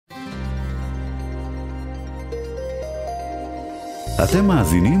אתם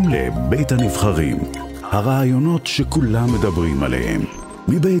מאזינים לבית הנבחרים, הרעיונות שכולם מדברים עליהם,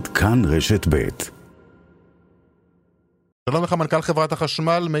 מבית כאן רשת בית. שלום לך מנכ"ל חברת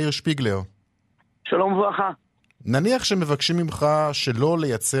החשמל, מאיר שפיגלר. שלום וברכה. נניח שמבקשים ממך שלא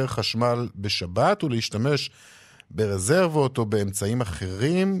לייצר חשמל בשבת ולהשתמש ברזרבות או באמצעים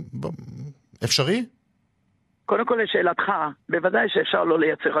אחרים, אפשרי? קודם כל לשאלתך, בוודאי שאפשר לא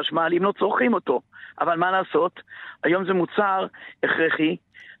לייצר חשמל אם לא צורכים אותו, אבל מה לעשות? היום זה מוצר הכרחי,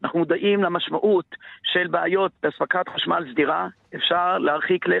 אנחנו מודעים למשמעות של בעיות בהספקת חשמל סדירה, אפשר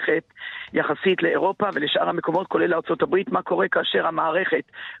להרחיק לכת יחסית לאירופה ולשאר המקומות כולל ארצות הברית, מה קורה כאשר המערכת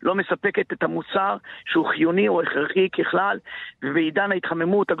לא מספקת את המוצר שהוא חיוני או הכרחי ככלל, ובעידן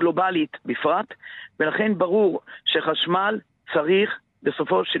ההתחממות הגלובלית בפרט, ולכן ברור שחשמל צריך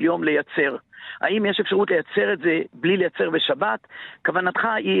בסופו של יום לייצר. האם יש אפשרות לייצר את זה בלי לייצר בשבת? כוונתך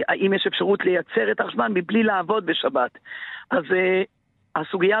היא, האם יש אפשרות לייצר את החשמל מבלי לעבוד בשבת? אז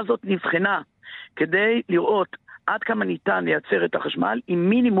הסוגיה הזאת נבחנה כדי לראות עד כמה ניתן לייצר את החשמל עם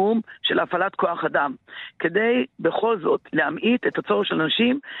מינימום של הפעלת כוח אדם, כדי בכל זאת להמעיט את הצורך של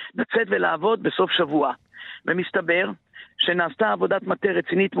אנשים לצאת ולעבוד בסוף שבוע. ומסתבר שנעשתה עבודת מטה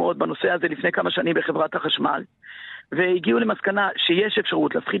רצינית מאוד בנושא הזה לפני כמה שנים בחברת החשמל, והגיעו למסקנה שיש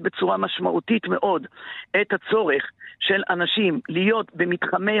אפשרות להפחית בצורה משמעותית מאוד את הצורך של אנשים להיות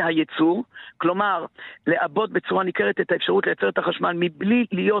במתחמי הייצור, כלומר לעבוד בצורה ניכרת את האפשרות לייצר את החשמל מבלי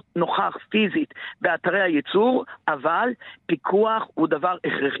להיות נוכח פיזית באתרי הייצור, אבל פיקוח הוא דבר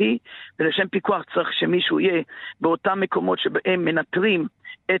הכרחי, ולשם פיקוח צריך שמישהו יהיה באותם מקומות שבהם מנטרים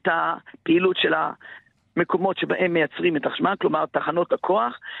את הפעילות של מקומות שבהם מייצרים את החשמל, כלומר תחנות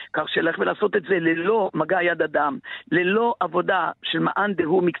הכוח, כך שלך ולעשות את זה ללא מגע יד אדם, ללא עבודה של מען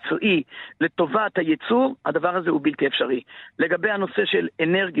דהוא מקצועי לטובת הייצור, הדבר הזה הוא בלתי אפשרי. לגבי הנושא של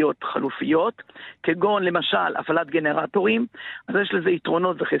אנרגיות חלופיות, כגון למשל הפעלת גנרטורים, אז יש לזה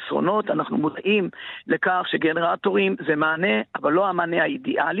יתרונות וחסרונות, אנחנו מודעים לכך שגנרטורים זה מענה, אבל לא המענה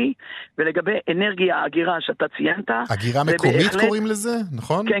האידיאלי, ולגבי אנרגיה הגירה שאתה ציינת, הגירה מקומית קוראים לזה,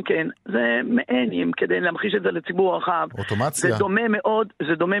 נכון? כן, כן, זה מעניין כדי להמחיש את זה לציבור הרחב. אוטומציה.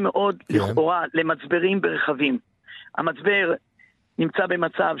 זה דומה מאוד לכאורה למצברים ברכבים. המצבר נמצא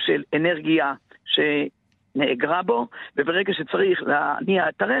במצב של אנרגיה שנאגרה בו, וברגע שצריך להניע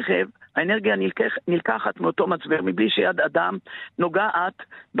את הרכב, האנרגיה נלקחת מאותו מצבר, מבלי שיד אדם נוגעת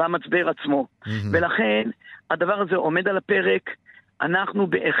במצבר עצמו. ולכן הדבר הזה עומד על הפרק, אנחנו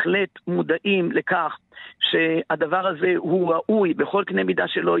בהחלט מודעים לכך שהדבר הזה הוא ראוי בכל קנה מידה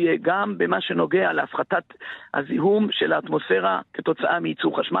שלא יהיה, גם במה שנוגע להפחתת הזיהום של האטמוספירה כתוצאה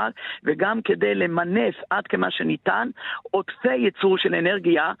מייצור חשמל, וגם כדי למנף עד כמה שניתן עודפי ייצור של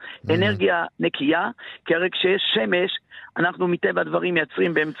אנרגיה נקייה, כי הרי כשיש שמש אנחנו מטבע הדברים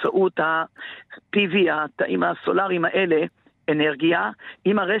מייצרים באמצעות ה-PV, התאים הסולריים האלה, אנרגיה.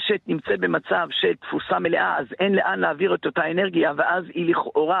 אם הרשת נמצאת במצב של תפוסה מלאה, אז אין לאן להעביר את אותה אנרגיה, ואז היא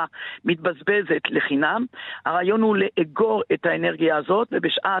לכאורה מתבזבזת לחינם. הרעיון הוא לאגור את האנרגיה הזאת,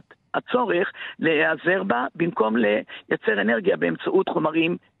 ובשעת הצורך להיעזר בה, במקום לייצר אנרגיה באמצעות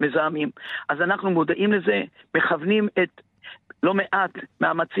חומרים מזהמים. אז אנחנו מודעים לזה, מכוונים את לא מעט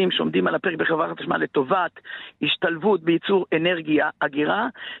מאמצים שעומדים על הפרק בחברת החשמל לטובת השתלבות בייצור אנרגיה אגירה,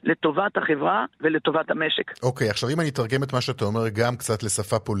 לטובת החברה ולטובת המשק. אוקיי, עכשיו אם אני אתרגם את מה שאתה אומר גם קצת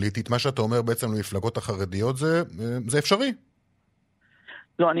לשפה פוליטית, מה שאתה אומר בעצם למפלגות החרדיות זה אפשרי?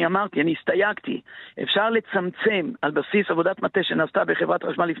 לא, אני אמרתי, אני הסתייגתי. אפשר לצמצם על בסיס עבודת מטה שנעשתה בחברת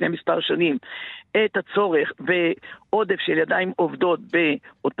חשמל לפני מספר שנים את הצורך ועודף של ידיים עובדות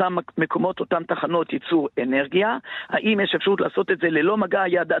באותם מקומות, אותם תחנות ייצור אנרגיה. האם יש אפשרות לעשות את זה ללא מגע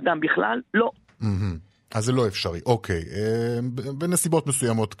יד אדם בכלל? לא. אז זה לא אפשרי, אוקיי. בנסיבות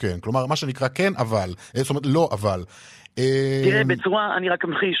מסוימות כן. כלומר, מה שנקרא כן, אבל. זאת אומרת, לא, אבל. תראה, בצורה, אני רק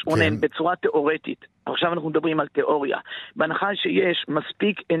אמחיש, רונן, בצורה תיאורטית. עכשיו אנחנו מדברים על תיאוריה. בהנחה שיש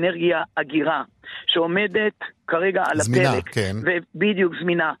מספיק אנרגיה אגירה, שעומדת כרגע על הפרק, כן. ובדיוק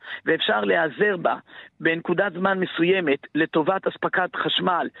זמינה, ואפשר להיעזר בה בנקודת זמן מסוימת לטובת הספקת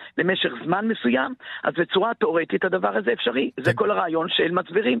חשמל למשך זמן מסוים, אז בצורה תיאורטית הדבר הזה אפשרי. זה כל הרעיון של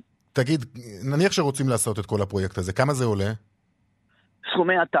מצברים. תגיד, נניח שרוצים לעשות את כל הפרויקט הזה, כמה זה עולה?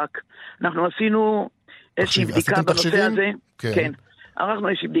 סכומי עתק. אנחנו עשינו איזושהי בדיקה בנושא הזה. כן. ערכנו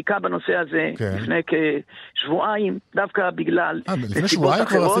איזושהי בדיקה בנושא הזה לפני כשבועיים, דווקא בגלל לפני שבועיים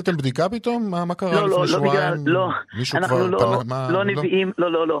כבר עשיתם בדיקה פתאום? מה קרה לפני שבועיים? אנחנו לא נביאים,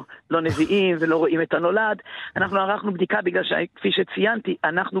 לא נביאים ולא רואים את הנולד. אנחנו ערכנו בדיקה בגלל שכפי שציינתי,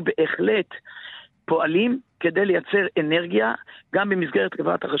 אנחנו בהחלט פועלים כדי לייצר אנרגיה, גם במסגרת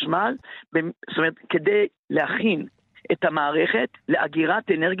חברת החשמל, זאת אומרת, כדי להכין את המערכת לאגירת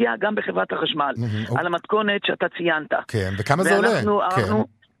אנרגיה גם בחברת החשמל, על המתכונת שאתה ציינת. כן, וכמה זה עולה? ואנחנו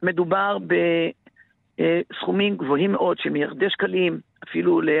מדובר בסכומים גבוהים מאוד, שמיליארדי שקלים,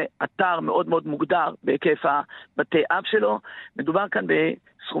 אפילו לאתר מאוד מאוד מוגדר בהיקף הבתי אב שלו, מדובר כאן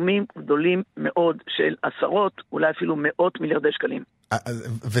בסכומים גדולים מאוד של עשרות, אולי אפילו מאות מיליארדי שקלים.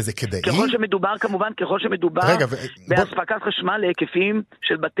 וזה כדאי? ככל שמדובר בהספקת חשמל להיקפים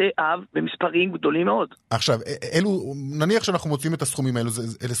של בתי אב במספרים גדולים מאוד. עכשיו, נניח שאנחנו מוצאים את הסכומים האלו,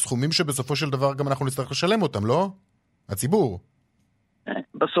 אלה סכומים שבסופו של דבר גם אנחנו נצטרך לשלם אותם, לא? הציבור.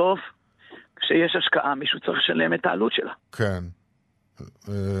 בסוף, כשיש השקעה, מישהו צריך לשלם את העלות שלה. כן.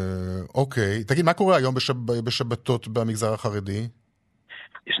 אוקיי. תגיד, מה קורה היום בשבתות במגזר החרדי?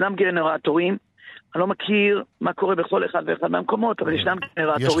 ישנם גנרטורים, אני לא מכיר מה קורה בכל אחד ואחד מהמקומות, אבל ישנם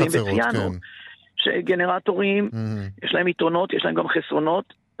גנרטורים, וציינו שגנרטורים, יש להם יתרונות, יש להם גם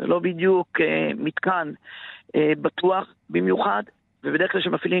חסרונות, זה לא בדיוק מתקן בטוח במיוחד, ובדרך כלל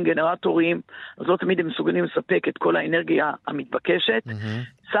שמפעילים גנרטורים, אז לא תמיד הם מסוגלים לספק את כל האנרגיה המתבקשת,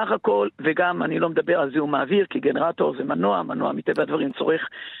 סך הכל, וגם אני לא מדבר על זיהום האוויר, כי גנרטור זה מנוע מטבע הדברים צורך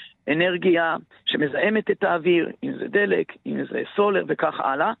אנרגיה שמזהמת את האוויר, אם זה דלק, אם זה סולר וכך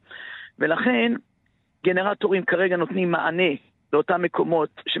הלאה, ולכן גנרטורים כרגע נותנים מענה לאותם מקומות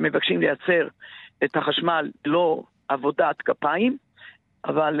שמבקשים לייצר את החשמל לא עבודת כפיים,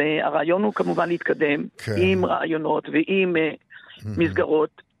 אבל הרעיון הוא כמובן להתקדם עם רעיונות ועם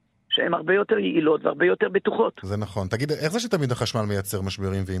מסגרות שהן הרבה יותר יעילות והרבה יותר בטוחות. זה נכון. תגיד, איך זה שתמיד החשמל מייצר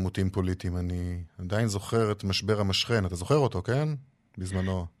משברים ועימותים פוליטיים? אני עדיין זוכר את משבר המשכן. אתה זוכר אותו, כן?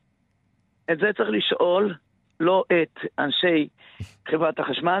 בזמנו. את זה צריך לשאול לא את אנשי חברת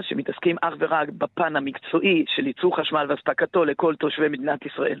החשמל שמתעסקים אך ורק בפן המקצועי של ייצור חשמל והספקתו לכל תושבי מדינת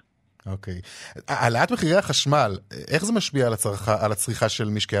ישראל. אוקיי. העלאת מחירי החשמל, איך זה משפיע על הצריכה של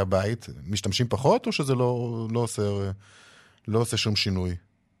משקי הבית? משתמשים פחות או שזה לא עושה שום שינוי?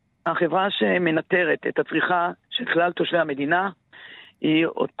 החברה שמנטרת את הצריכה של כלל תושבי המדינה היא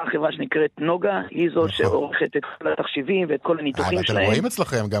אותה חברה שנקראת נוגה, היא זו שעורכת את כל התחשיבים ואת כל הניתוחים שלהם. אתם רואים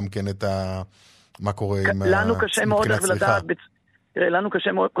אצלכם גם כן את מה קורה עם לנו קשה מאוד לדעת, לנו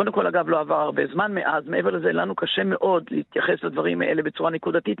קשה מאוד, קודם כל אגב לא עבר הרבה זמן מאז, מעבר לזה לנו קשה מאוד להתייחס לדברים האלה בצורה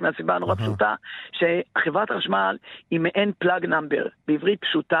נקודתית, מהסיבה הנורא פשוטה, שחברת החשמל היא מעין פלאג נאמבר, בעברית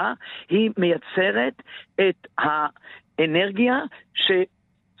פשוטה, היא מייצרת את האנרגיה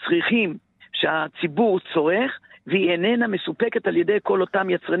שצריכים, שהציבור צורך, והיא איננה מסופקת על ידי כל אותם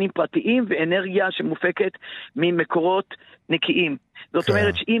יצרנים פרטיים ואנרגיה שמופקת ממקורות נקיים. זאת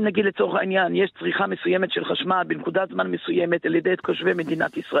אומרת שאם נגיד לצורך העניין יש צריכה מסוימת של חשמל בנקודת זמן מסוימת על ידי תושבי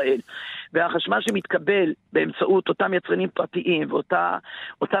מדינת ישראל, והחשמל שמתקבל באמצעות אותם יצרנים פרטיים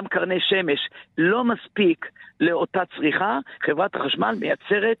ואותם קרני שמש לא מספיק לאותה צריכה, חברת החשמל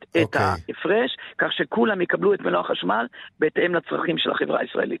מייצרת את ההפרש, כך שכולם יקבלו את מלוא החשמל בהתאם לצרכים של החברה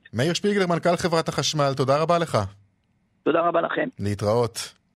הישראלית. מאיר שפיגלר, מנכ"ל חברת החשמל, תודה רבה לך. תודה רבה לכם. להתראות.